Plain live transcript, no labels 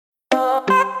A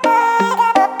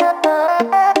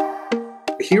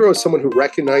hero is someone who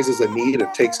recognizes a need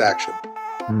and takes action.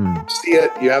 You see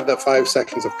it, you have that 5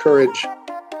 seconds of courage,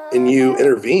 and you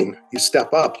intervene. You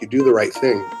step up, you do the right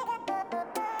thing.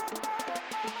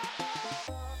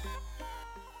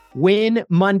 Win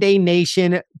Monday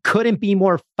Nation couldn't be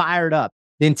more fired up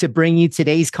than to bring you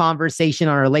today's conversation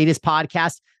on our latest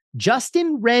podcast.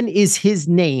 Justin Wren is his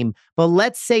name, but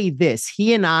let's say this,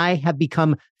 he and I have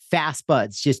become fast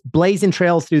buds, just blazing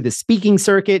trails through the speaking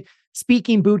circuit,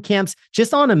 speaking boot camps,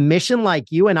 just on a mission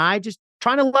like you and I, just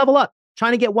trying to level up,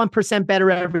 trying to get 1% better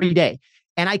every day.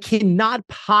 And I cannot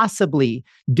possibly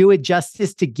do it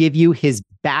justice to give you his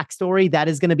backstory. That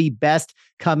is going to be best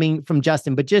coming from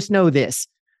Justin. But just know this,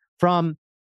 from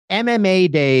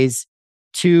MMA days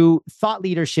to thought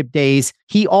leadership days,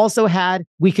 he also had,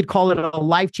 we could call it a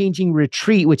life-changing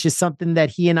retreat, which is something that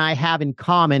he and I have in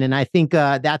common. And I think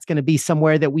that's going to be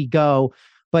somewhere that we go.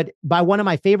 But by one of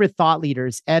my favorite thought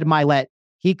leaders, Ed Milet,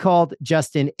 he called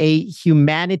Justin a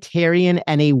humanitarian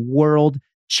and a world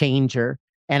changer.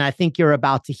 And I think you're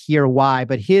about to hear why.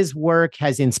 But his work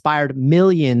has inspired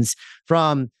millions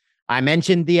from, I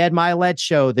mentioned the Ed Milet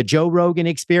Show, the Joe Rogan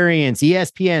Experience,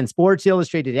 ESPN, Sports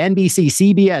Illustrated, NBC,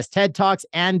 CBS, TED Talks,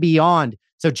 and beyond.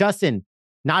 So Justin,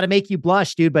 not to make you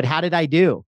blush, dude, but how did I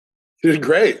do? You did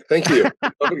great. Thank you.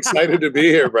 I'm excited to be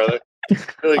here, brother.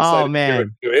 Really excited. Oh, man. To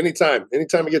be here.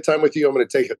 Anytime I get time with you, I'm going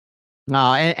to take it.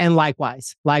 And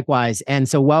likewise. And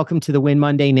so welcome to the Win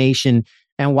Monday Nation.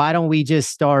 And why don't we just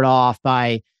start off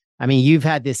by, you've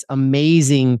had this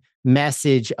amazing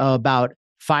message about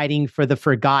fighting for the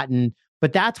forgotten,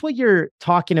 but that's what you're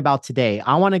talking about today.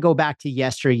 I want to go back to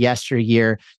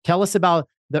yesteryear. Tell us about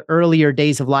the earlier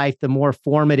days of life, the more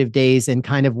formative days, and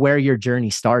kind of where your journey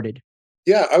started.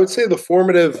 Yeah, I would say the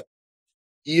formative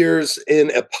years in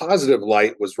a positive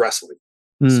light was wrestling.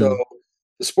 So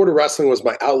the sport of wrestling was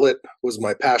my outlet, was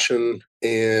my passion,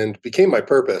 and became my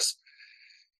purpose.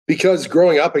 Because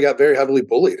growing up, I got very heavily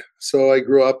bullied. So I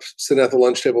grew up sitting at the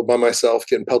lunch table by myself,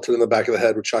 getting pelted in the back of the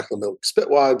head with chocolate milk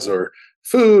spitwads or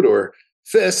food or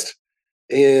fist.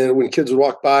 And when kids would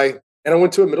walk by, and I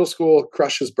went to a middle school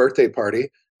crush's birthday party.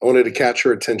 I wanted to catch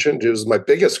her attention. It was my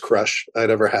biggest crush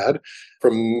I'd ever had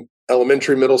from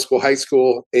elementary, middle school, high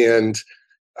school. And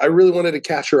I really wanted to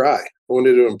catch her eye. I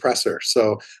wanted to impress her.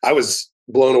 So I was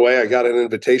blown away. I got an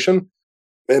invitation.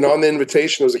 And on the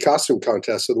invitation was a costume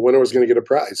contest. So the winner was going to get a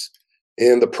prize.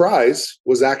 And the prize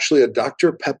was actually a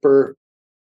Dr. Pepper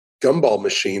gumball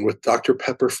machine with Dr.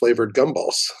 Pepper flavored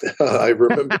gumballs. I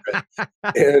remember it.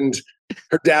 And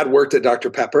her dad worked at Dr.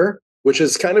 Pepper, which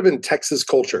is kind of in Texas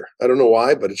culture. I don't know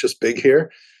why, but it's just big here.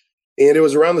 And it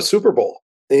was around the Super Bowl.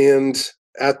 And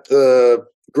at the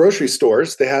grocery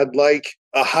stores, they had like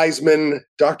a Heisman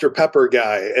Dr. Pepper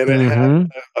guy, and it had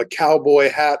a cowboy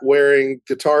hat wearing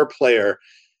guitar player.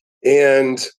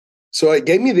 And so it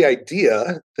gave me the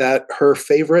idea that her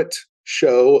favorite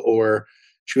show, or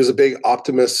she was a big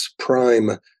Optimus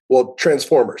Prime,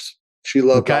 Transformers. She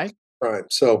loved Optimus Prime.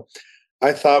 So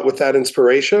I thought with that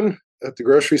inspiration at the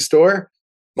grocery store,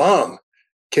 Mom,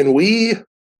 can we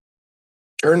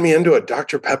turn me into a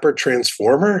Dr. Pepper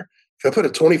Transformer? If I put a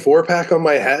 24-pack on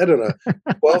my head and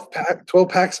a 12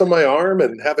 packs on my arm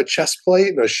and have a chest plate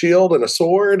and a shield and a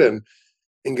sword and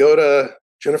go to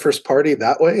Jennifer's party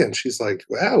that way? And she's like,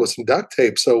 wow, with some duct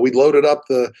tape. So we loaded up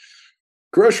the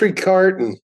grocery cart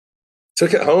and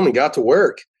took it home and got to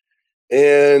work.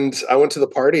 And I went to the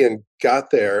party and got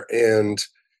there. And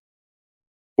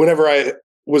whenever I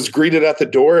was greeted at the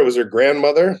door, it was her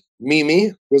grandmother,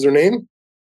 Mimi was her name.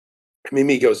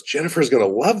 Mimi goes, Jennifer's going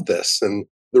to love this. And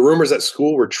the rumors at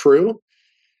school were true.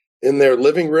 In their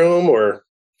living room or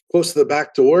close to the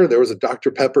back door, there was a Dr.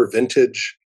 Pepper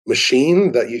vintage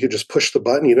machine that you could just push the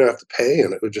button. You don't have to pay,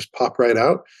 and it would just pop right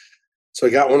out. So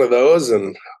I got one of those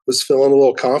and was feeling a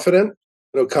little confident.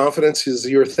 Confidence is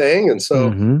your thing. And so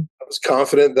I was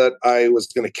confident that I was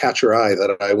going to catch her eye,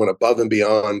 that I went above and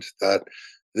beyond, that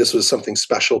this was something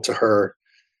special to her.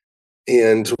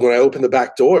 And when I opened the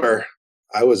back door,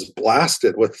 I was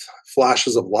blasted with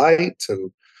flashes of light.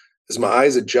 And as my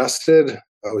eyes adjusted,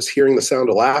 I was hearing the sound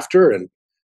of laughter, and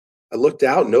I looked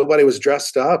out, nobody was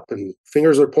dressed up, and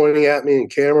fingers were pointing at me and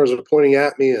cameras were pointing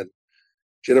at me. And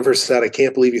Jennifer said, I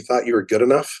can't believe you thought you were good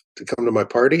enough to come to my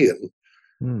party.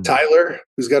 And Tyler,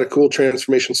 who's got a cool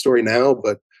transformation story now,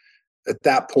 but at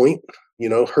that point,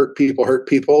 hurt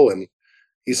people. And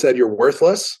he said, you're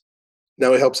worthless.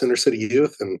 Now he helps inner city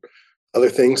youth and other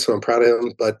things. So I'm proud of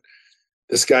him. But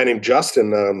this guy named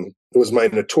Justin was my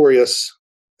notorious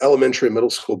elementary and middle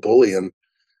school bully. And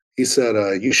he said,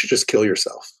 you should just kill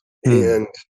yourself. And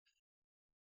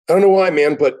I don't know why,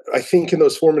 man, but I think in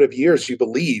those formative years, you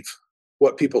believe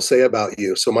what people say about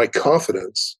you. So my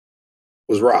confidence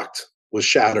was rocked, was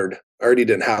shattered. I already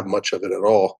didn't have much of it at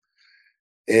all.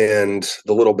 And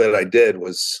the little bit I did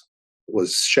was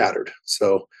shattered.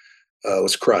 So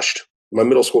was crushed. My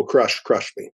middle school crush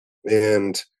crushed me.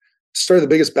 And started the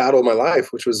biggest battle of my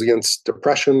life, which was against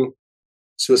depression,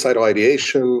 suicidal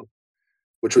ideation,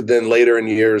 which would then later in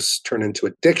years turn into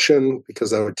addiction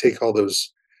because I would take all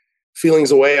those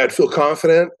feelings away. I'd feel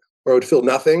confident or I would feel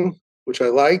nothing, which I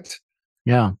liked.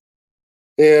 Yeah.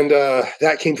 And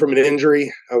that came from an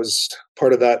injury. I was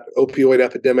part of that opioid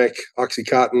epidemic,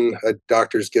 Oxycontin.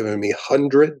 Doctors given me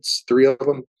hundreds, 3 of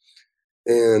them.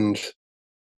 And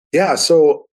yeah,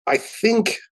 so I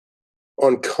think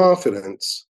on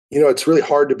confidence, it's really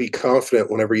hard to be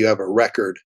confident whenever you have a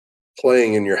record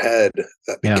playing in your head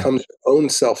that becomes your own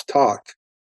self-talk.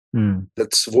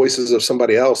 That's voices of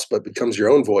somebody else, but becomes your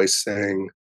own voice saying,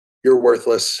 you're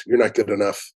worthless. You're not good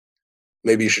enough.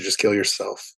 Maybe you should just kill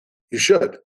yourself. You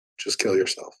should just kill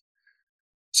yourself.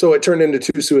 So it turned into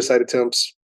 2 suicide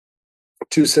attempts,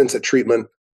 2 stints at treatment.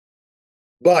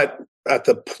 But at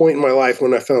the point in my life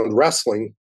when I found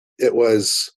wrestling, it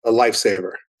was a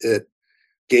lifesaver. It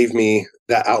gave me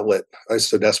that outlet I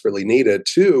so desperately needed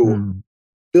to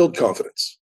build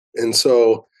confidence. And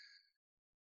so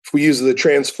if we use the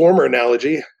Transformer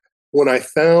analogy, when I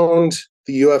found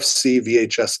the UFC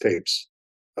VHS tapes,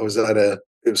 I was at it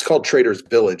was called Trader's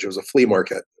Village. It was a flea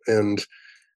market. And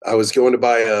I was going to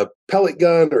buy a pellet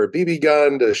gun or a BB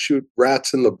gun to shoot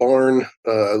rats in the barn.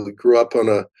 I grew up on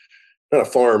not a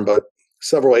farm, but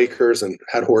several acres and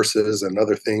had horses and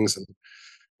other things. And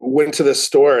went to this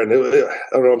store and I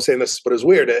don't know if I'm saying this, but it was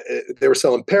weird. They were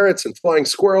selling parrots and flying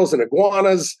squirrels and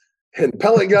iguanas and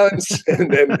pellet guns and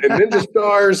ninja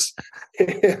stars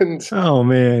and oh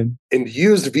man, and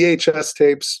used VHS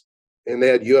tapes. And they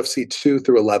had UFC 2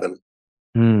 through 11.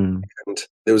 And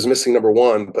it was missing number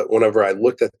 1. But whenever I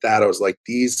looked at that, I was like,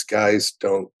 these guys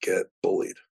don't get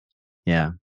bullied.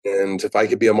 Yeah. And if I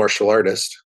could be a martial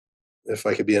artist, if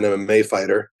I could be an MMA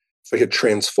fighter, if I could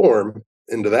transform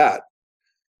into that,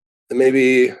 then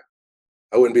maybe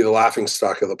I wouldn't be the laughing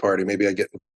stock of the party. Maybe I'd get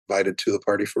invited to the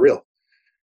party for real.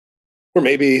 Or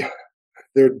maybe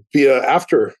there'd be an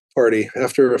after party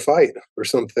after a fight or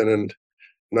something and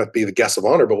not be the guest of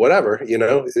honor, but whatever, it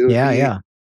would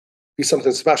be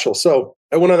something special. So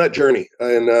I went on that journey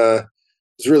and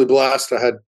was really blessed. I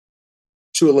had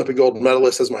 2 Olympic gold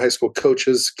medalists as my high school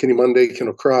coaches, Kenny Monday,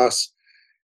 Kendall Cross.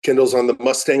 Kendall's on the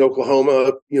Mustang,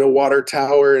 Oklahoma, water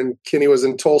tower, and Kenny was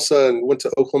in Tulsa and went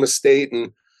to Oklahoma State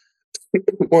and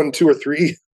won 2 or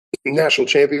 3 national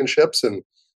championships. And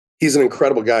he's an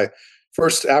incredible guy.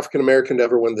 First African-American to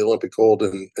ever win the Olympic gold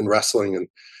in wrestling. And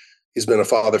he's been a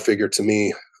father figure to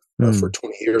me for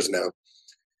 20 years now.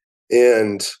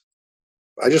 And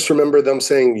I just remember them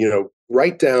saying,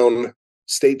 write down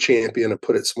state champion and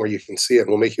put it somewhere you can see it. And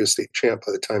we'll make you a state champ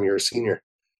by the time you're a senior.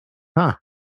 Huh.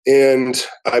 And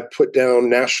I put down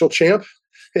national champ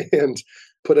and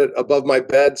put it above my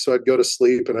bed so I'd go to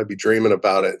sleep and I'd be dreaming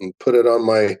about it, and put it on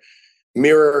my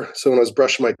mirror. So when I was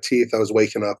brushing my teeth, I was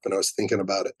waking up and I was thinking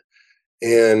about it.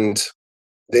 And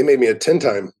they made me a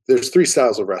 10-time. There's 3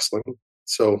 styles of wrestling.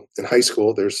 So in high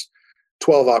school, there's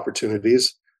 12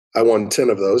 opportunities. I won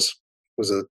 10 of those. It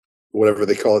was whatever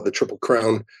they call it, the Triple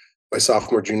Crown, my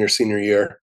sophomore, junior, senior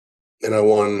year. And I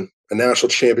won a national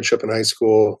championship in high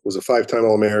school, was a 5-time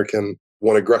All-American,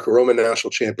 won a Greco-Roman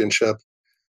national championship,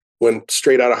 went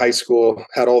straight out of high school,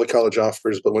 had all the college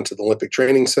offers, but went to the Olympic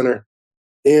Training Center.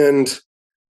 And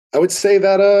I would say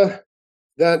that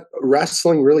that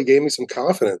wrestling really gave me some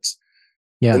confidence.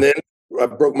 Yeah. And then I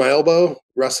broke my elbow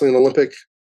wrestling, an Olympic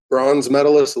bronze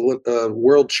medalist,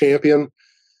 world champion.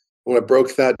 When I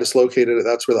broke that, dislocated it,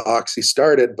 that's where the oxy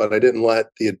started. But I didn't let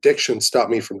the addiction stop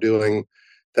me from doing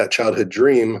that childhood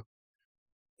dream.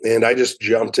 And I just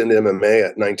jumped into MMA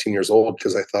at 19 years old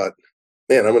because I thought,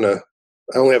 man,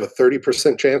 I only have a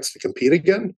 30% chance to compete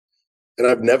again. And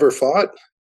I've never fought.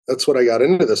 That's what I got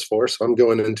into this for. So I'm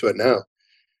going into it now.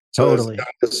 So totally. I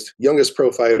was the youngest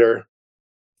pro fighter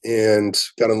and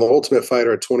got on the Ultimate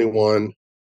Fighter at 21.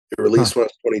 It released when I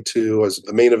was 22. I was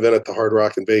the main event at the Hard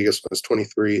Rock in Vegas when I was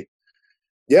 23.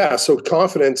 Yeah, so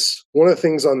confidence, one of the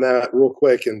things on that real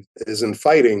quick is in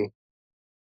fighting,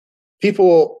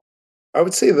 people, I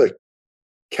would say the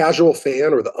casual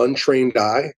fan or the untrained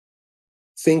eye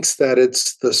thinks that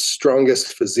it's the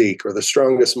strongest physique or the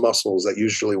strongest muscles that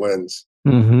usually wins.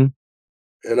 Mm-hmm.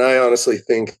 And I honestly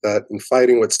think that in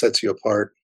fighting, what sets you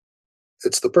apart,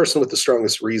 it's the person with the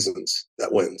strongest reasons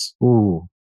that wins. Ooh.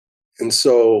 And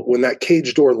so when that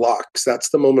cage door locks, that's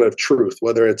the moment of truth,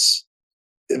 whether it's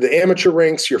the amateur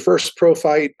ranks, your first pro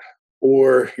fight,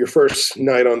 or your first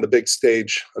night on the big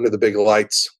stage under the big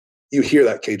lights, you hear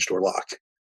that cage door lock.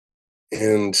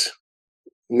 And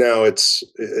now it's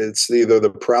either the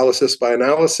paralysis by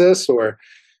analysis, or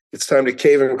it's time to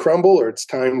cave and crumble, or it's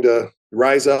time to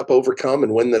rise up, overcome,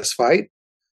 and win this fight.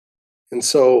 And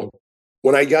so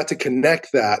when I got to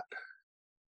connect that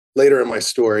later in my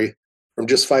story, from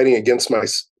just fighting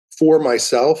for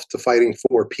myself to fighting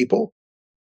for people,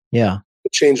 yeah,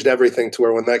 it changed everything to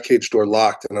where when that cage door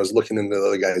locked and I was looking into the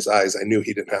other guy's eyes, I knew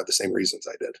he didn't have the same reasons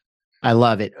I did. I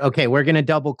love it. Okay, we're going to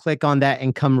double click on that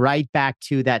and come right back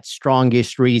to that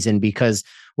strongest reason, because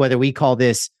whether we call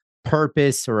this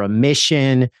purpose or a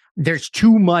mission, there's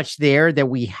too much there that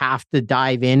we have to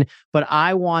dive in. But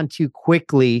I want to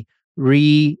quickly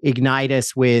reignite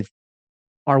us with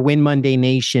our Win Monday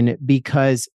Nation,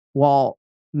 because while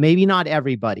maybe not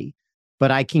everybody, but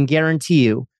I can guarantee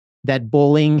you that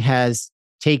bullying has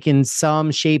taken some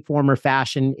shape, form, or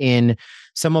fashion in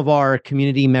some of our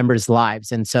community members'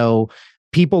 lives. And so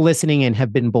people listening in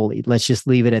have been bullied. Let's just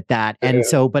leave it at that. Yeah. And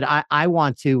so, but I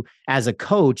want to, as a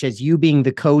coach, as you being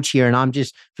the coach here, and I'm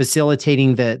just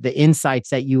facilitating the insights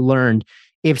that you learned.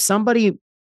 If somebody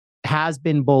has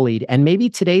been bullied and maybe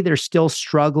today they're still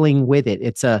struggling with it,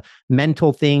 it's a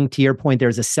mental thing. To your point,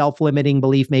 there's a self-limiting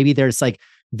belief. Maybe there's like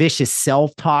vicious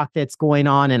self-talk that's going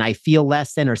on, and I feel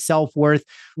less than, or self-worth.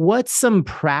 What's some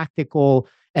practical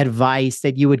advice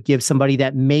that you would give somebody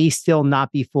that may still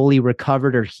not be fully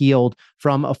recovered or healed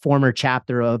from a former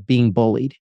chapter of being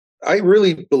bullied? I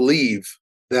really believe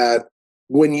that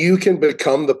when you can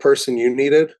become the person you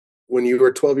needed when you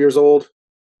were 12 years old,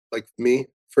 like me,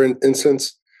 for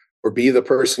instance, or be the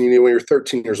person you needed when you're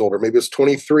 13 years old, or maybe it's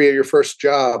 23 at your first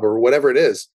job, or whatever it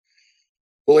is.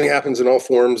 Bullying happens in all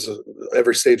forms,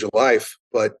 every stage of life.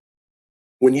 But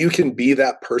when you can be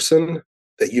that person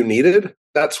that you needed,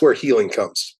 that's where healing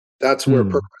comes. That's where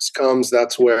purpose comes.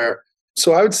 That's where.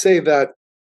 So I would say that,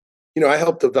 I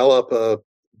helped develop a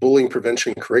bullying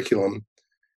prevention curriculum,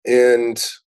 and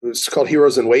it's called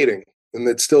Heroes in Waiting. And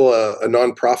it's still a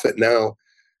nonprofit now,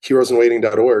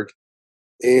 heroesinwaiting.org.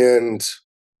 And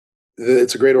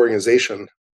it's a great organization.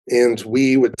 And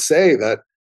we would say that,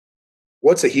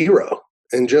 what's a hero?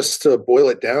 And just to boil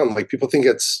it down, like people think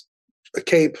it's a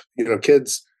cape,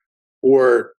 kids,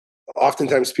 or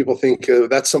oftentimes people think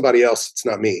that's somebody else. It's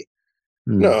not me.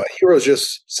 No, a hero is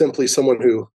just simply someone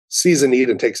who sees a need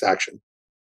and takes action.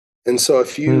 And so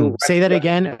if you say that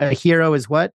again, a hero is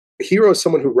what? A hero is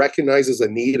someone who recognizes a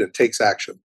need and takes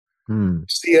action. You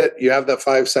see it, you have that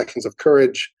 5 seconds of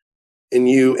courage, and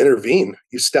you intervene,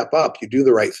 you step up, you do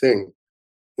the right thing.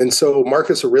 And so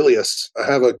Marcus Aurelius,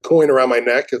 I have a coin around my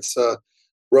neck. It's a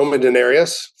Roman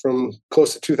denarius from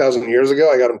close to 2,000 years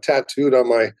ago. I got him tattooed on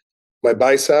my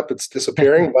bicep. It's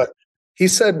disappearing. But he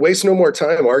said, waste no more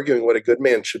time arguing what a good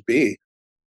man should be.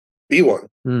 Be one.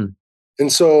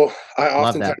 And so I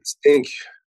oftentimes think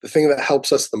the thing that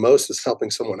helps us the most is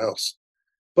helping someone else.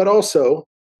 But also,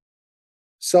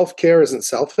 self-care isn't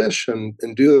selfish, and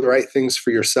do the right things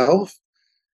for yourself.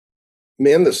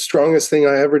 Man, the strongest thing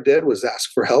I ever did was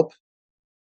ask for help.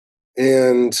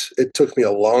 And it took me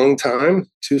a long time,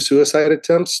 2 suicide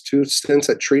attempts, 2 stints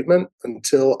at treatment,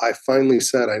 until I finally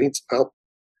said, I need some help.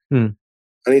 I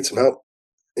need some help.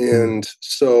 And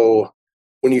so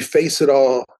when you face it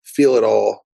all, feel it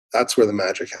all, that's where the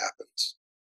magic happens.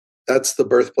 That's the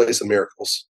birthplace of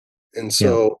miracles. And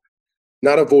so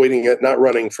not avoiding it, not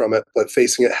running from it, but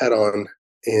facing it head on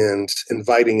and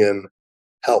inviting in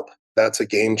help. That's a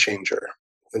game changer.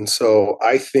 And so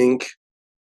I think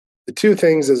the 2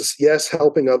 things is, yes,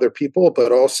 helping other people,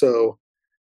 but also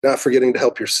not forgetting to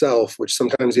help yourself, which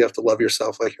sometimes you have to love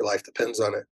yourself like your life depends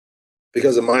on it.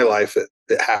 Because in my life, it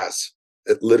has.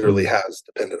 It literally has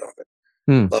depended on it.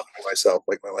 Loving myself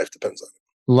like my life depends on it.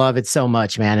 Love it so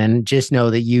much, man. And just know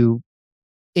that you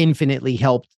infinitely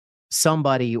helped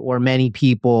somebody or many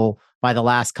people by the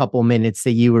last couple minutes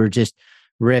that you were just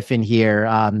riffing here.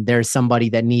 There's somebody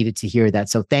that needed to hear that.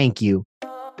 So thank you.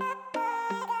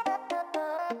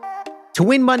 To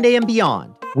win Monday and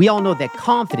beyond, we all know that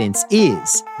confidence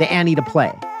is the ante to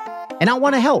play. And I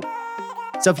want to help.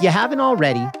 So if you haven't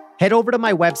already, head over to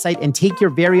my website and take your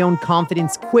very own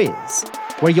confidence quiz,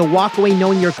 where you'll walk away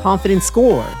knowing your confidence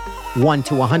score 1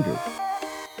 to 100.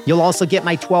 You'll also get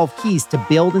my 12 keys to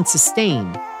build and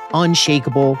sustain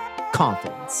unshakable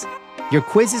confidence. Your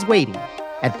quiz is waiting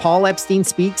at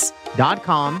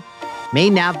paulepsteinspeaks.com.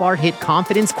 Main navbar, hit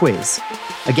confidence quiz.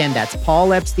 Again, that's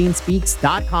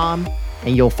paulepsteinspeaks.com,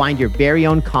 and you'll find your very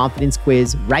own confidence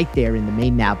quiz right there in the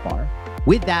main navbar.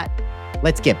 With that,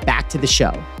 let's get back to the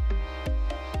show.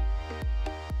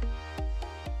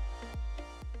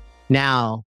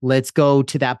 Now, let's go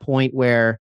to that point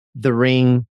where the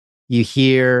ring, you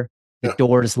hear the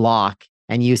doors lock,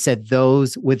 and you said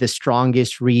those with the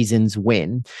strongest reasons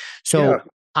win. So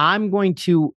I'm going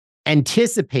to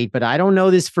anticipate, but I don't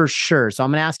know this for sure. So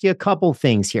I'm going to ask you a couple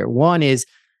things here. One is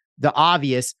the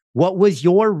obvious. What was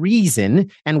your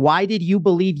reason, and why did you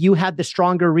believe you had the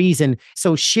stronger reason?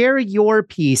 So share your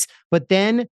piece, but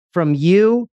then from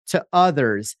you to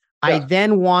others, I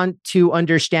then want to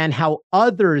understand how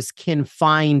others can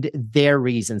find their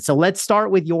reasons. So let's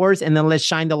start with yours, and then let's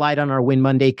shine the light on our Win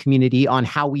Monday community on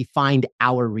how we find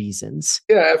our reasons.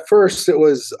 Yeah, at first it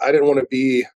was, I didn't want to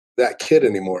be that kid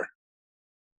anymore.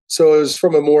 So it was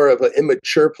from a more of an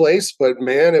immature place, but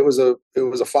man, it was a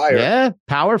fire. Yeah,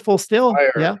 powerful still.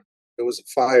 Fire. Yeah. It was a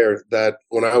fire that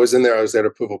when I was in there, I was there to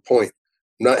prove a point.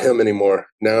 I'm not him anymore.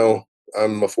 Now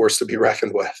I'm a force to be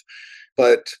reckoned with.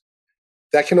 But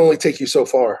that can only take you so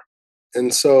far.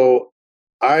 And so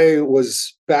I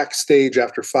was backstage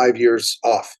after 5 years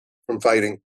off from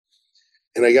fighting.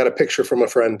 And I got a picture from a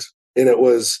friend. And it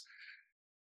was,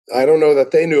 I don't know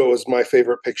that they knew it was my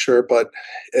favorite picture, but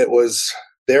it was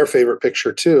their favorite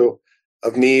picture too,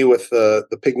 of me with the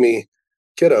pygmy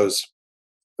kiddos,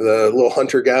 the little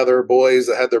hunter-gatherer boys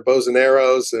that had their bows and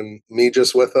arrows, and me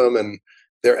just with them and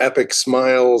their epic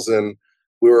smiles. And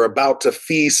we were about to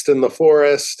feast in the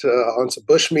forest on some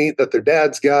bushmeat that their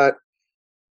dads got.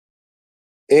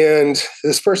 And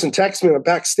this person texts me, and I'm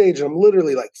backstage, and I'm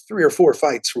literally like 3 or 4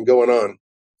 fights from going on.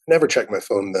 Never checked my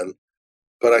phone then,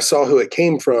 but I saw who it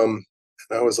came from,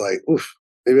 and I was like, oof,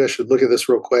 maybe I should look at this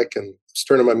real quick. And I was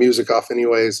turning my music off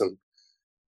anyways. And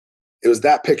it was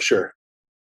that picture.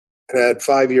 And I had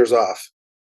 5 years off.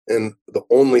 And the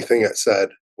only thing it said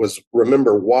was,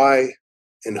 remember why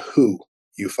and who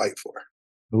you fight for.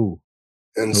 Ooh.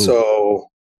 And so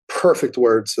perfect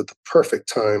words at the perfect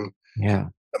time. Yeah.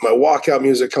 My walkout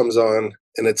music comes on,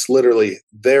 and it's literally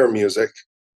their music.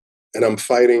 And I'm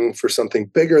fighting for something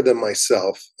bigger than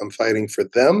myself. I'm fighting for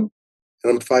them.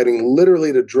 And I'm fighting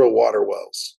literally to drill water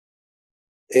wells.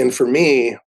 And for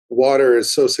me, water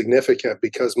is so significant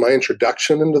because my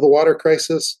introduction into the water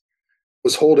crisis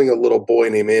was holding a little boy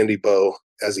named Andy Bow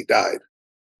as he died.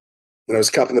 And I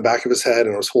was cupping the back of his head,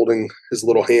 and I was holding his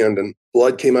little hand, and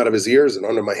blood came out of his ears and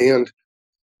under my hand.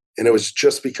 And it was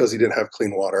just because he didn't have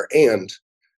clean water, and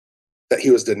that he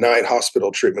was denied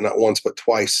hospital treatment, not once, but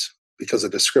twice, because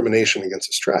of discrimination against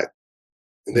his tribe.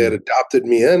 And they had adopted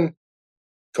me in,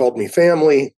 called me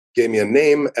family, gave me a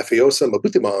name, Efeosa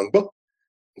Mabutimangbo.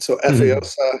 And so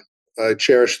Efeosa, I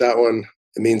cherish that one.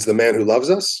 It means the man who loves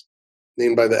us,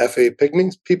 named by the Fa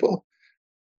Pygmies people.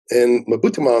 And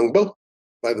Mabutimangbo,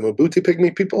 by the Mabuti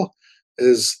Pygmy people,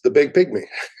 is the big pygmy.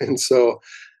 And so,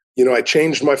 I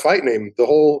changed my fight name. The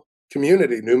whole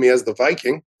community knew me as the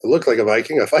Viking. I look like a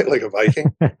Viking. I fight like a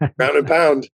Viking, ground and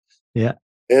pound. Yeah.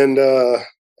 And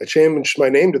I changed my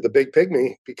name to the Big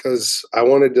Pygmy because I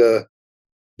wanted to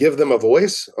give them a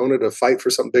voice. I wanted to fight for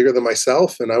something bigger than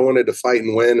myself. And I wanted to fight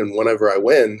and win. And whenever I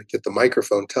win, get the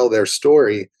microphone, tell their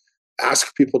story,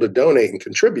 ask people to donate and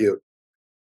contribute.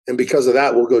 And because of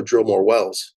that, we'll go drill more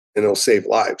wells, and it'll save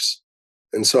lives.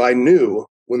 And so I knew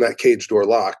when that cage door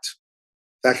locked,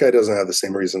 that guy doesn't have the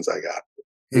same reasons I got.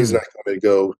 He's not going to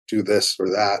go do this or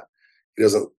that. He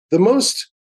doesn't. The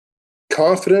most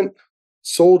confident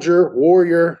soldier,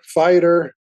 warrior,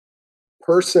 fighter,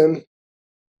 person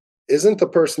isn't the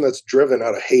person that's driven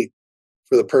out of hate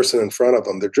for the person in front of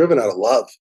them. They're driven out of love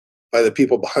by the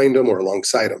people behind them or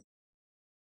alongside them.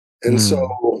 And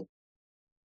so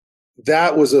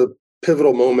that was a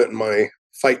pivotal moment in my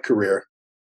fight career,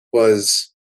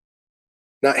 was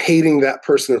not hating that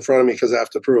person in front of me because I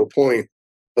have to prove a point,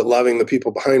 but loving the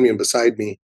people behind me and beside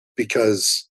me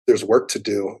because there's work to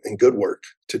do and good work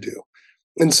to do.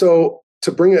 And so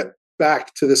to bring it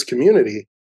back to this community,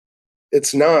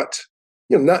 it's not,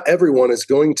 not everyone is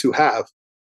going to have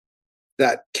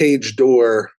that cage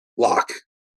door lock.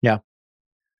 Yeah.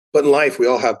 But in life, we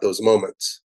all have those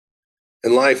moments.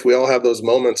 In life, we all have those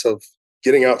moments of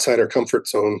getting outside our comfort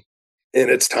zone. And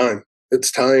it's time.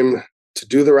 It's time to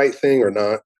do the right thing or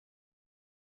not.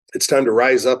 It's time to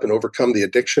rise up and overcome the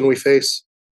addiction we face.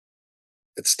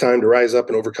 It's time to rise up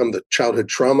and overcome the childhood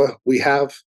trauma we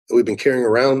have that we've been carrying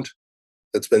around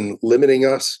that's been limiting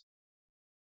us.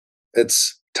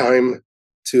 It's time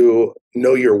to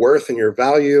know your worth and your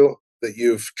value, that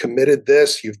you've committed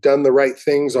this, you've done the right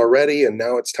things already, and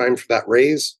now it's time for that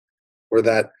raise or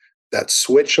that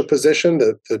switch of position,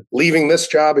 the leaving this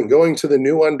job and going to the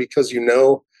new one because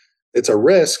it's a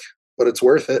risk, but it's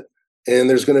worth it. And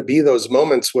there's going to be those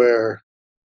moments where,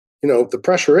 the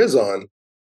pressure is on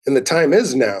and the time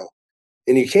is now,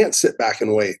 and you can't sit back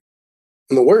and wait.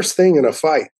 And the worst thing in a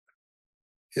fight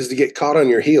is to get caught on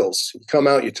your heels. You come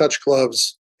out, you touch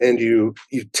gloves, and you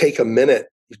take a minute,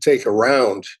 you take a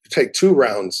round, you take 2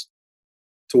 rounds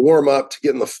to warm up, to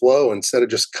get in the flow instead of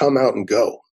just come out and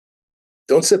go.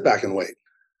 Don't sit back and wait.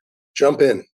 Jump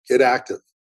in, get active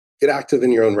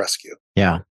in your own rescue.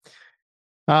 Yeah.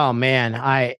 Oh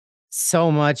man,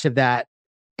 so much of that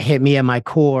hit me at my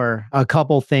core. A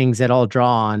couple things that I'll draw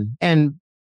on. And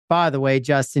by the way,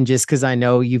 Justin, just because I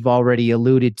know you've already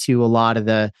alluded to a lot of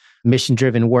the mission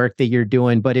driven work that you're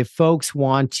doing, but if folks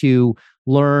want to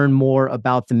learn more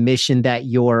about the mission that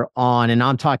you're on, and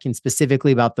I'm talking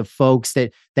specifically about the folks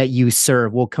that you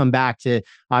serve, we'll come back to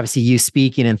obviously you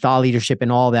speaking and thought leadership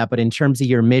and all that. But in terms of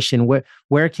your mission,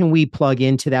 where can we plug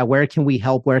into that? Where can we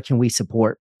help? Where can we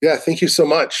support? Yeah, thank you so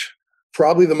much.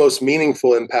 Probably the most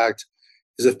meaningful impact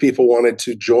is if people wanted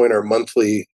to join our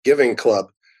monthly giving club.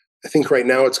 I think right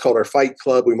now it's called our Fight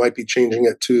Club. We might be changing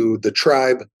it to the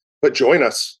Tribe, but join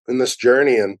us in this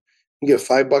journey and you give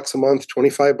 $5 a month,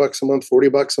 $25 a month,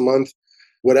 $40 a month,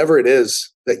 whatever it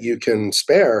is that you can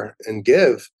spare and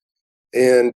give.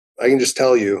 And I can just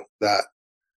tell you that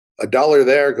 $1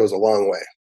 there goes a long way.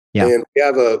 Yeah. And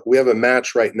we have a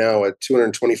match right now, a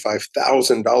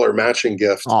 $225,000 matching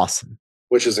gift. Awesome.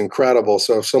 Which is incredible.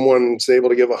 So if someone's able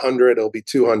to give 100, it'll be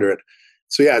 200.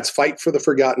 So yeah, it's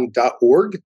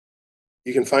fightfortheforgotten.org.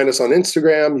 You can find us on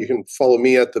Instagram. You can follow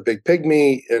me at The Big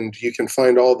Pygmy, and you can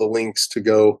find all the links to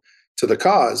go to the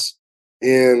cause.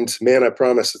 And man, I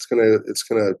promise it's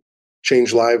gonna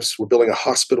change lives. We're building a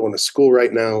hospital and a school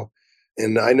right now.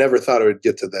 And I never thought it would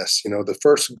get to this. The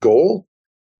first goal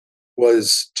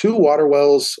was 2 water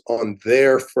wells on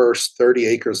their first 30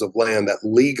 acres of land that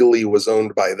legally was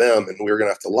owned by them. And we were going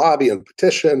to have to lobby and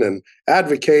petition and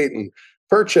advocate and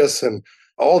purchase and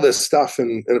all this stuff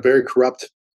in a very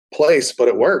corrupt place, but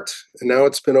it worked. And now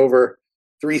it's been over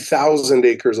 3,000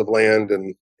 acres of land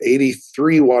and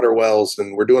 83 water wells.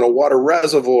 And we're doing a water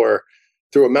reservoir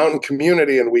through a mountain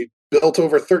community. And we built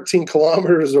over 13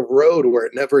 kilometers of road where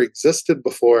it never existed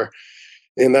before.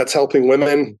 And that's helping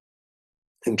women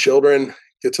and children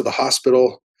get to the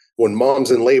hospital when mom's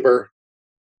in labor,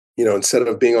 instead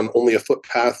of being on only a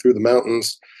footpath through the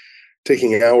mountains,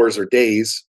 taking hours or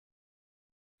days,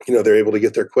 they're able to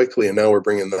get there quickly. And now we're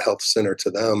bringing the health center to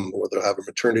them, or they'll have a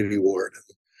maternity ward.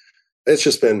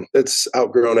 It's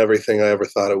outgrown everything I ever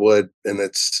thought it would. And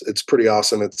it's pretty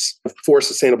awesome. It's 4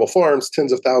 sustainable farms,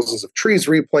 tens of thousands of trees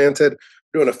replanted,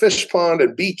 doing a fish pond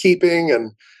and beekeeping.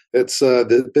 And it's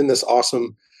been this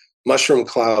awesome mushroom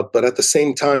cloud. But at the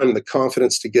same time, the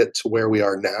confidence to get to where we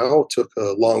are now took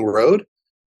a long road.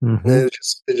 Mm-hmm. And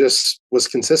it just was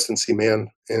consistency, man.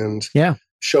 And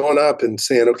showing up and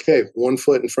saying, okay, 1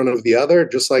 foot in front of the other,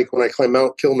 just like when I climb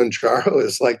Mount Kilimanjaro,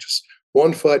 is like just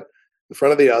 1 foot in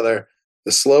front of the other,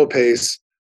 the slow pace,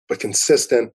 but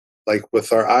consistent, like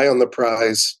with our eye on the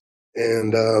prize.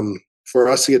 And for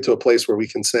us to get to a place where we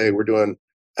can say we're doing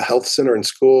a health center and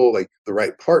school, like the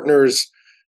right partners.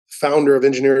 Founder of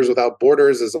Engineers Without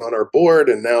Borders is on our board,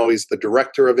 and now he's the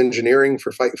director of engineering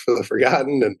for Fight for the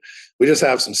Forgotten. And we just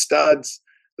have some studs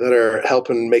that are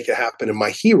helping make it happen. And my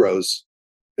heroes,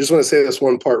 I just want to say this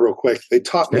one part real quick. They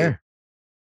taught me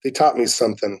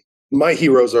something. My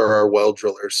heroes are our well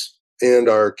drillers and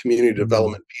our community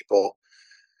development people,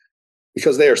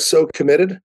 because they are so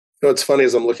committed. It's funny,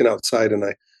 as I'm looking outside and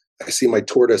I see my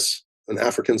tortoise, an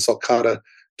African sulcata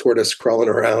tortoise, crawling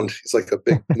around. He's like a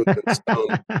big moving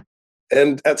stone.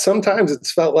 And at sometimes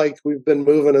it's felt like we've been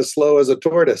moving as slow as a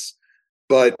tortoise,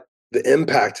 but the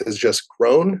impact has just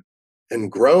grown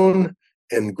and grown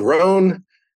and grown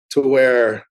to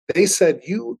where they said,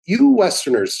 you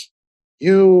Westerners,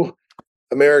 you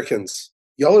Americans,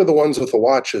 y'all are the ones with the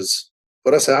watches,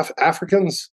 but us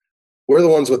Africans, we're the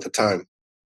ones with the time.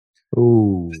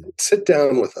 Ooh. Sit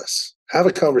down with us, have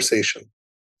a conversation,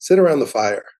 sit around the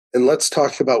fire, and let's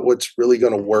talk about what's really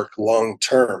going to work long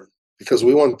term, because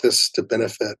we want this to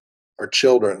benefit our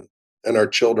children and our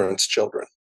children's children.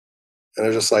 And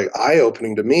it's just like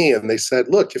eye-opening to me. And they said,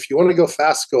 look, if you want to go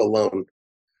fast, go alone.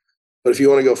 But if you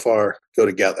want to go far, go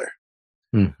together.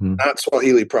 Mm-hmm. That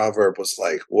Swahili proverb was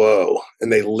like, whoa. And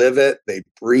they live it, they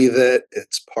breathe it.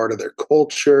 It's part of their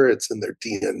culture. It's in their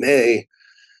DNA.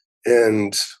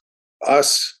 And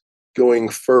us going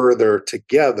further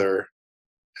together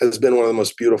has been one of the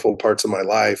most beautiful parts of my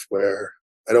life, where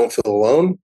I don't feel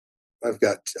alone. I've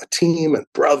got a team and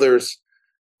brothers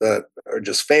that are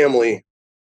just family.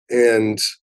 And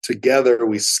together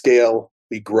we scale,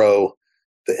 we grow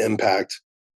the impact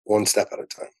one step at a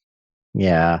time.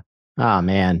 Yeah. Oh,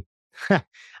 man.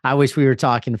 I wish we were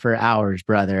talking for hours,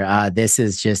 brother. This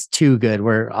is just too good.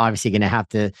 We're obviously going to have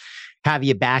to have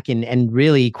you back and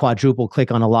really quadruple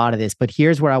click on a lot of this. But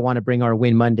here's where I want to bring our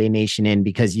Win Monday Nation in,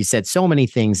 because you said so many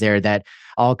things there that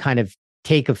I'll kind of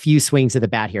take a few swings of the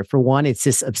bat here. For one, it's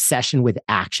this obsession with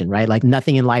action, right? Like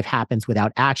nothing in life happens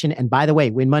without action. And by the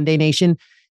way, Win Monday Nation,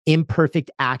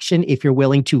 imperfect action, if you're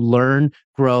willing to learn,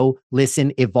 grow,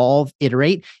 listen, evolve,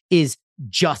 iterate, is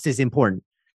just as important.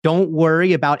 Don't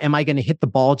worry about, am I going to hit the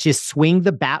ball? Just swing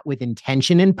the bat with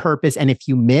intention and purpose. And if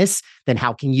you miss, then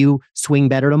how can you swing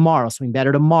better tomorrow? Swing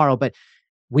better tomorrow. But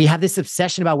we have this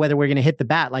obsession about whether we're going to hit the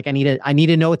bat. Like I need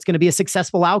to know it's going to be a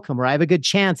successful outcome, or I have a good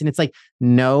chance. And it's like,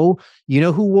 no, you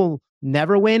know who will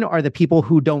never win are the people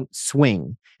who don't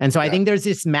swing. And so I think there's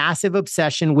this massive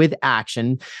obsession with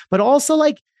action, but also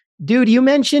like, dude, you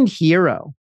mentioned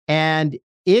hero, and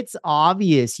it's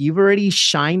obvious you've already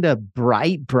shined a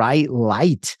bright, bright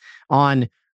light on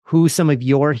who some of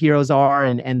your heroes are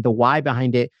and the why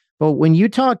behind it. But when you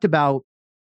talked about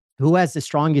who has the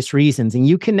strongest reasons, and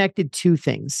you connected two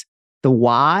things, the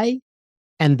why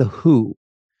and the who.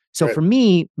 So for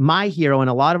me, my hero, and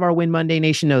a lot of our Win Monday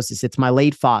Nation knows this, it's my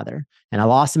late father. And I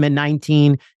lost him at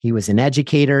 19. He was an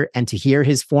educator. And to hear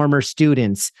his former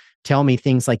students tell me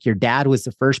things like, your dad was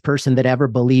the first person that ever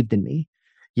believed in me.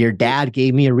 Your dad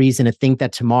gave me a reason to think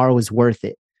that tomorrow is worth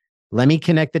it. Let me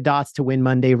connect the dots to Win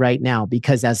Monday right now,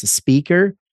 because as a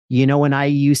speaker, you know, when I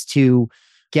used to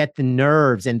get the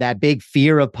nerves and that big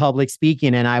fear of public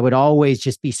speaking, and I would always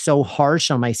just be so harsh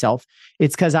on myself,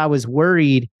 it's because I was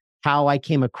worried how I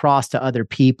came across to other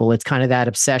people. It's kind of that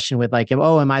obsession with like,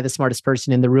 oh, am I the smartest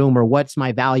person in the room? Or what's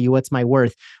my value? What's my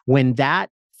worth? When that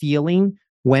feeling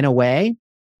went away,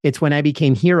 it's when I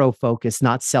became hero focused,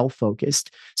 not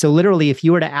self-focused. So literally, if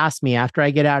you were to ask me after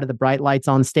I get out of the bright lights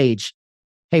on stage,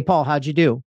 hey, Paul, how'd you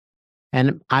do?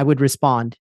 And I would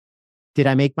respond, did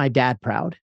I make my dad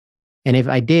proud? And if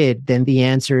I did, then the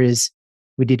answer is,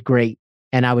 we did great.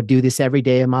 And I would do this every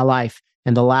day of my life.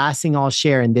 And the last thing I'll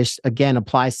share, and this again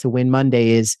applies to Win Monday,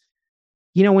 is,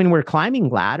 you know, when we're climbing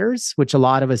ladders, which a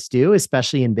lot of us do,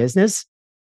 especially in business,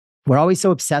 we're always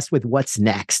so obsessed with what's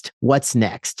next. What's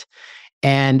next?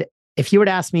 And if you were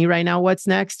to ask me right now, what's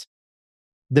next?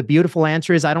 The beautiful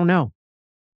answer is, I don't know,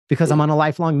 because I'm on a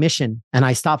lifelong mission, and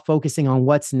I stopped focusing on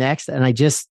what's next. And I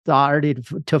just started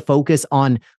to focus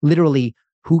on literally,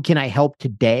 who can I help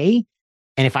today?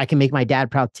 And if I can make my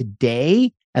dad proud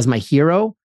today as my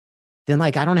hero, then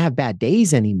like, I don't have bad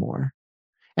days anymore.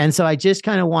 And so I just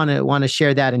kind of want to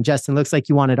share that. And Justin, looks like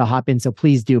you wanted to hop in. So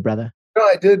please do, brother. No,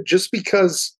 I did, just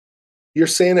because you're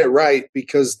saying it right,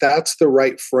 because that's the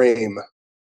right frame.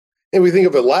 And we think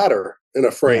of a ladder in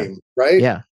a frame, right?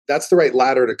 Yeah. That's the right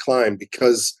ladder to climb,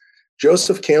 because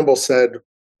Joseph Campbell said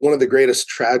one of the greatest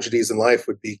tragedies in life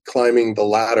would be climbing the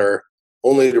ladder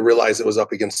only to realize it was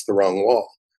up against the wrong wall.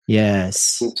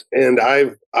 Yes. And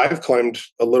I've climbed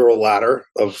a literal ladder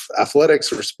of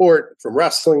athletics or sport, from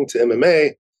wrestling to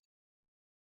MMA,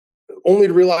 only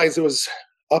to realize it was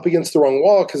up against the wrong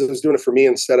wall, because it was doing it for me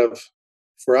instead of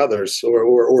for others,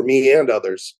 or me and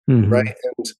others. Mm-hmm. Right.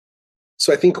 And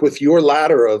so I think with your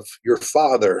ladder of your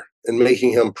father and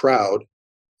making him proud,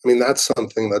 I mean, that's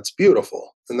something that's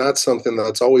beautiful. And that's something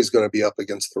that's always going to be up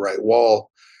against the right wall,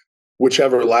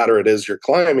 whichever ladder it is you're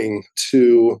climbing,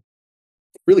 to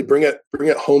really bring it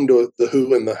home to the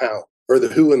who and the how, or the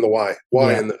who and the why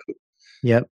and the who.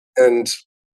 Yep. And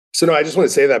so, no, I just want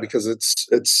to say that because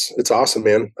it's awesome,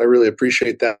 man. I really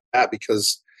appreciate that,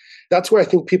 because that's where I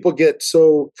think people get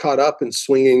so caught up in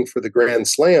swinging for the grand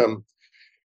slam.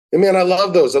 And man, I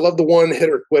love those. I love the one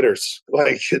hitter quitters.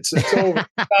 Like it's over.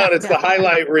 It's the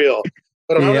highlight reel.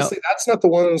 But honestly, that's not the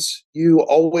ones you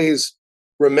always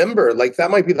remember. Like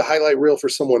that might be the highlight reel for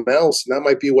someone else. And that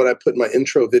might be what I put in my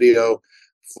intro video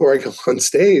before I go on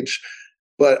stage.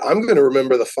 But I'm going to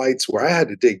remember the fights where I had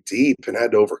to dig deep and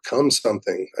had to overcome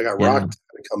something. I got rocked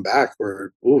and come back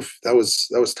where, oof, that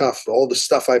was tough. All the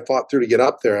stuff I fought through to get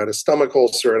up there. I had a stomach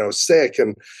ulcer and I was sick,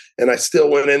 and I still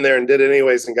went in there and did it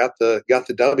anyways and got the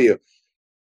W.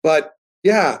 But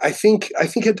yeah, I think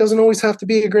it doesn't always have to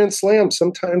be a grand slam.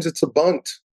 Sometimes it's a bunt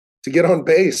to get on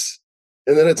base,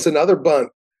 and then it's another bunt,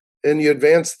 and you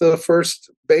advance the first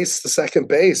base to second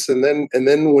base. And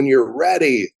then when you're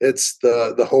ready, it's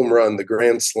the home run, the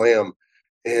grand slam.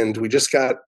 And we just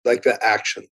got like the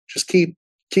action. Just keep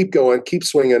going, keep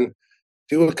swinging,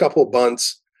 do a couple of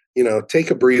bunts,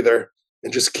 take a breather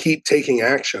and just keep taking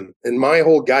action. And my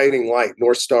whole guiding light,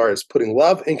 North Star, is putting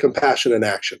love and compassion in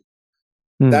action.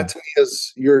 That to me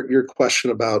is your question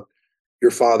about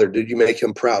your father. Did you make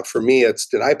him proud? For me, it's,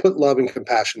 did I put love and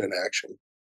compassion in action?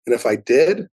 And if I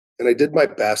did, and I did my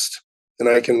best, then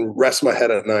I can rest my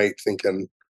head at night thinking,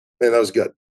 man, that was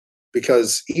good.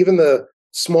 Because even the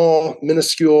small,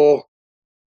 minuscule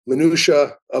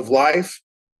minutia of life,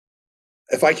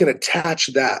 if I can attach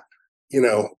that,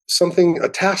 a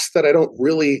task that I don't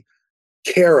really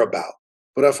care about,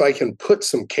 but if I can put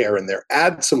some care in there,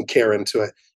 add some care into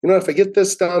it, if I get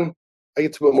this done, I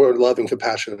get to put more love and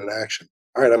compassion in action.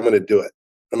 All right, I'm going to do it.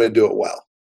 I'm going to do it well.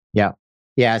 Yeah.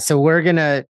 Yeah. So we're going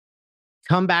to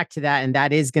come back to that, and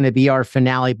that is going to be our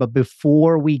finale. But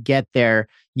before we get there,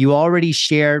 you already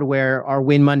shared where our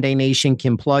Win Monday Nation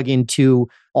can plug into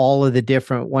all of the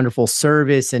different wonderful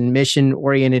service and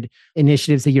mission-oriented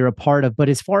initiatives that you're a part of. But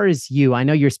as far as you, I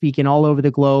know you're speaking all over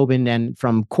the globe, and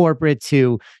from corporate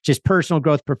to just personal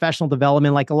growth, professional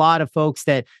development, like a lot of folks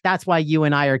that's why you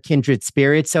and I are kindred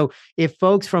spirits. So if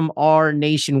folks from our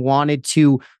nation wanted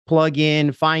to plug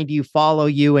in, find you, follow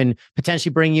you, and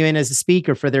potentially bring you in as a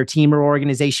speaker for their team or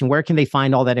organization, where can they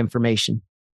find all that information?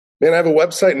 Man, I have a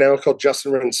website now called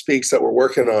Justin Wren Speaks that we're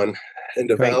working on and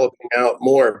developing out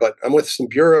more, but I'm with some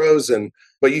bureaus,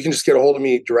 but you can just get a hold of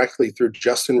me directly through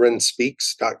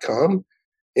justinwrenspeaks.com.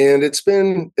 And it's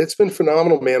been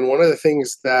phenomenal, man. One of the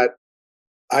things that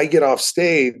I get off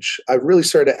stage, I've really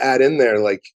started to add in there,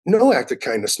 like, no act of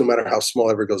kindness, no matter how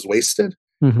small, ever goes wasted.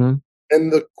 Mm-hmm.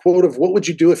 And the quote of what would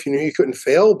you do if you knew you couldn't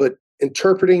fail, but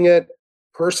interpreting it,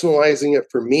 personalizing it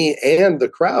for me and the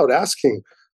crowd, asking,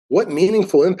 what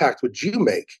meaningful impact would you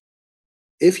make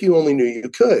if you only knew you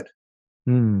could?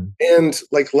 And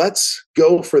let's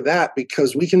go for that,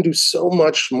 because we can do so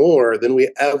much more than we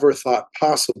ever thought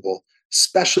possible,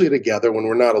 especially together when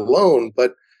we're not alone.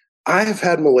 But I have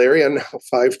had malaria now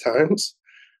 5 times.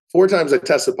 4 times I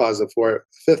tested positive for it.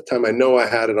 5th time I know I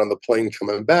had it on the plane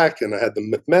coming back, and I had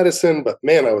the medicine, but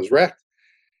man, I was wrecked.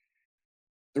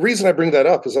 The reason I bring that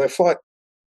up is I fought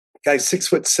guys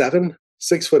 6'7",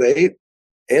 6'8",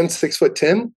 and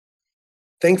 6'10".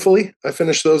 Thankfully, I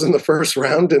finished those in the first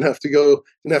round. Didn't have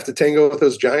to tango with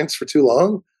those giants for too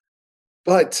long.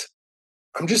 But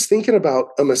I'm just thinking about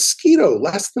a mosquito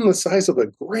less than the size of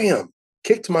a gram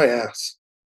kicked my ass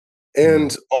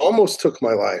and almost took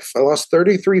my life. I lost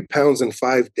 33 pounds in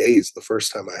 5 days the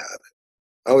first time I had it.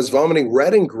 I was vomiting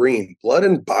red and green, blood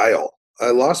and bile. I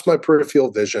lost my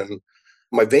peripheral vision.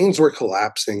 My veins were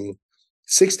collapsing.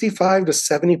 65 to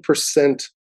 70%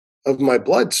 of my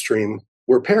bloodstream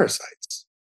were parasites.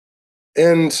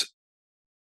 And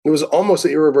it was almost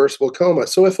an irreversible coma.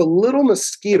 So if a little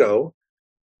mosquito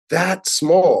that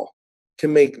small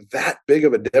can make that big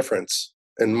of a difference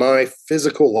in my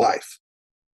physical life,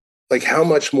 like how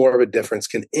much more of a difference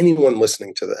can anyone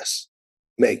listening to this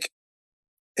make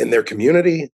in their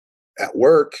community, at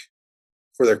work,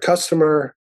 for their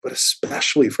customer, but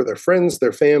especially for their friends,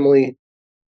 their family,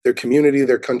 their community,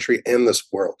 their country, and this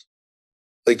world?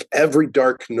 Like every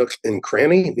dark nook and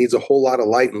cranny needs a whole lot of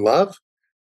light and love.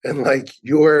 And like,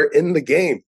 you're in the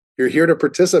game, you're here to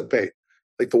participate.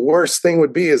 Like the worst thing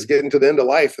would be is getting to the end of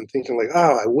life and thinking like,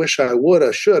 oh, I wish I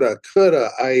woulda, shoulda, coulda.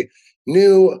 I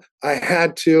knew I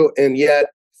had to, and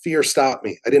yet fear stopped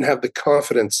me. I didn't have the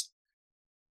confidence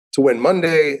to win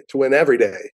Monday, to win every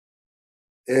day.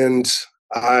 And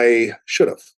I should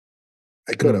have.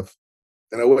 I could have.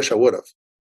 And I wish I would have.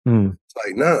 It's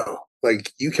like, no,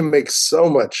 like you can make so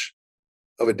much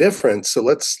of a difference. So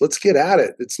let's get at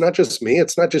it. It's not just me.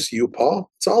 It's not just you,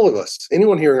 Paul. It's all of us.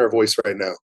 Anyone hearing our voice right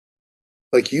now.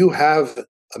 Like you have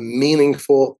a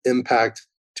meaningful impact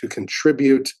to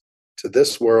contribute to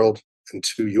this world and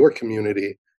to your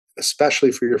community,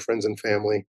 especially for your friends and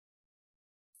family.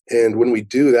 And when we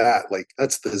do that, like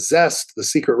that's the zest, the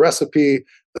secret recipe,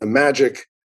 the magic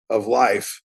of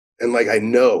life. And like I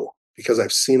know, because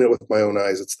I've seen it with my own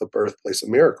eyes, it's the birthplace of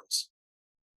miracles.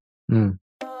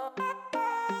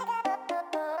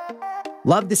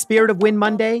 Love the spirit of Win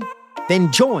Monday?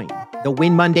 Then join the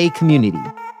Win Monday community,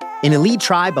 an elite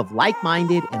tribe of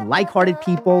like-minded and like-hearted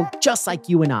people just like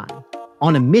you and I,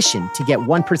 on a mission to get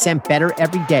 1% better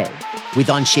every day with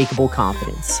unshakable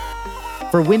confidence.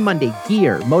 For Win Monday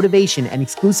gear, motivation, and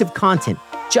exclusive content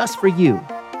just for you,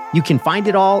 you can find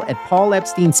it all at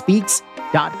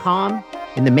paulepsteinspeaks.com.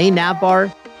 In the main nav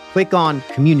bar, click on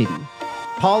Community.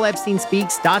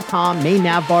 paulepsteinspeaks.com, main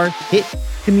nav bar, hit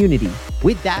Community.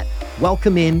 With that,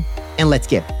 welcome in, and let's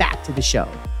get back to the show.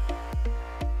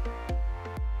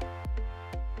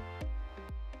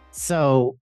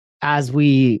 So as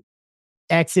we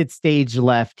exit stage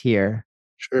left here,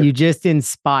 Sure. You just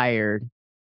inspired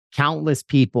countless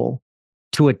people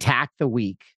to attack the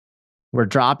week. We're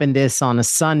dropping this on a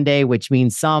Sunday, which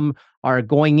means some are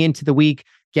going into the week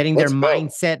getting their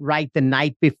mindset right the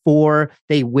night before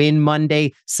they win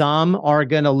Monday. Some are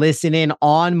going to listen in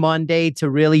on Monday to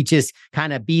really just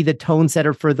kind of be the tone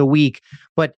setter for the week.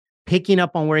 But picking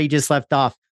up on where you just left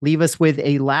off, leave us with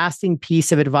a lasting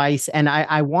piece of advice. And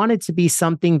I want it to be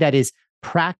something that is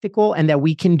practical and that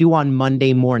we can do on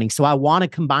Monday morning. So I want to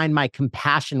combine my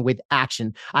compassion with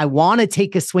action. I want to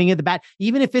take a swing at the bat,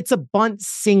 even if it's a bunt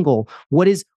single. What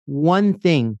is one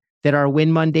thing that our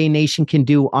Win Monday Nation can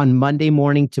do on Monday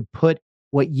morning to put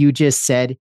what you just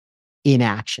said in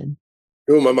action?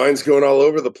 Oh, my mind's going all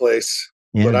over the place.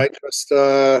 Yeah. But I just,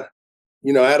 I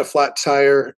had a flat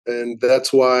tire, and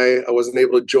that's why I wasn't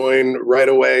able to join right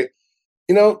away.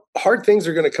 Hard things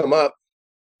are going to come up.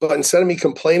 But instead of me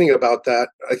complaining about that,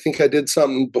 I think I did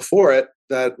something before it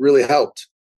that really helped.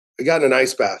 I got in an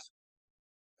ice bath.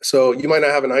 So you might not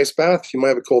have an ice bath, you might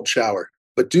have a cold shower,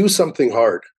 but do something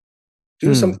hard.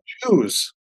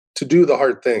 Choose to do the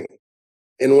hard thing.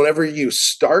 And whenever you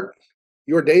start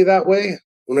your day that way,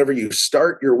 whenever you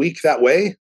start your week that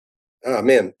way,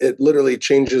 it literally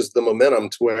changes the momentum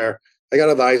to where I got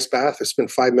out of the ice bath. I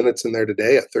spent 5 minutes in there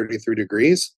today at 33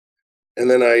 degrees. And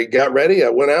then I got ready. I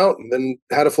went out and then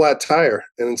had a flat tire.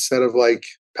 And instead of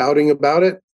pouting about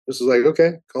it, this is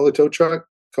okay, call the tow truck,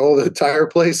 call the tire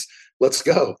place, let's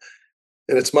go.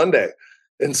 And it's Monday.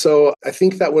 And so I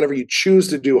think that whenever you choose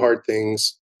to do hard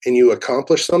things and you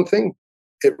accomplish something,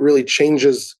 it really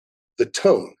changes the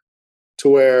tone to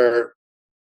where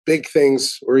big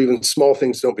things or even small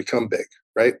things don't become big,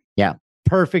 right? Yeah.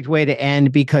 Perfect way to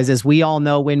end, because as we all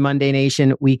know, Win Monday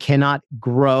Nation, we cannot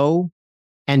grow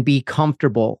and be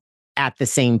comfortable at the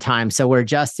same time. So where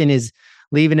Justin is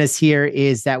leaving us here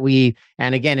is that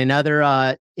and again,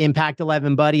 another Impact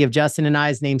 11 buddy of Justin and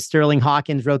I's named Sterling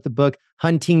Hawkins wrote the book,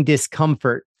 Hunting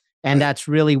Discomfort. And that's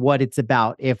really what it's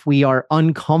about. If we are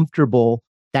uncomfortable,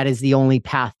 that is the only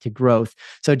path to growth.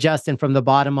 So Justin, from the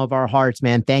bottom of our hearts,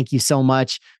 man, thank you so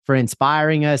much for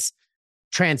inspiring us,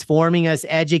 transforming us,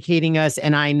 educating us.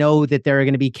 And I know that there are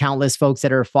going to be countless folks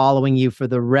that are following you for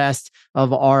the rest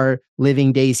of our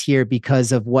living days here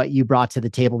because of what you brought to the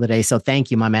table today. So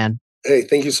thank you, my man. Hey,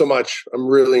 thank you so much. I'm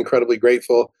really incredibly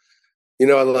grateful. I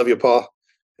love you, Paul.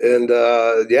 And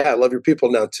I love your people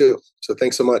now too. So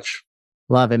thanks so much.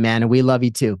 Love it, man. And we love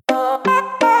you too.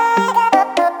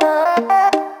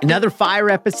 Another fire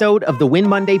episode of the Win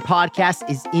Monday podcast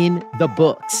is in the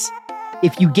books.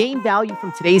 If you gain value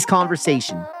from today's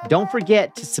conversation, don't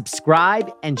forget to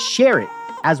subscribe and share it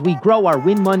as we grow our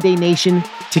Win Monday Nation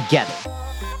together.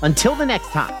 Until the next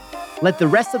time, let the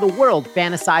rest of the world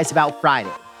fantasize about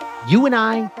Friday. You and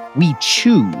I, we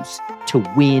choose to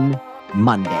win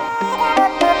Monday.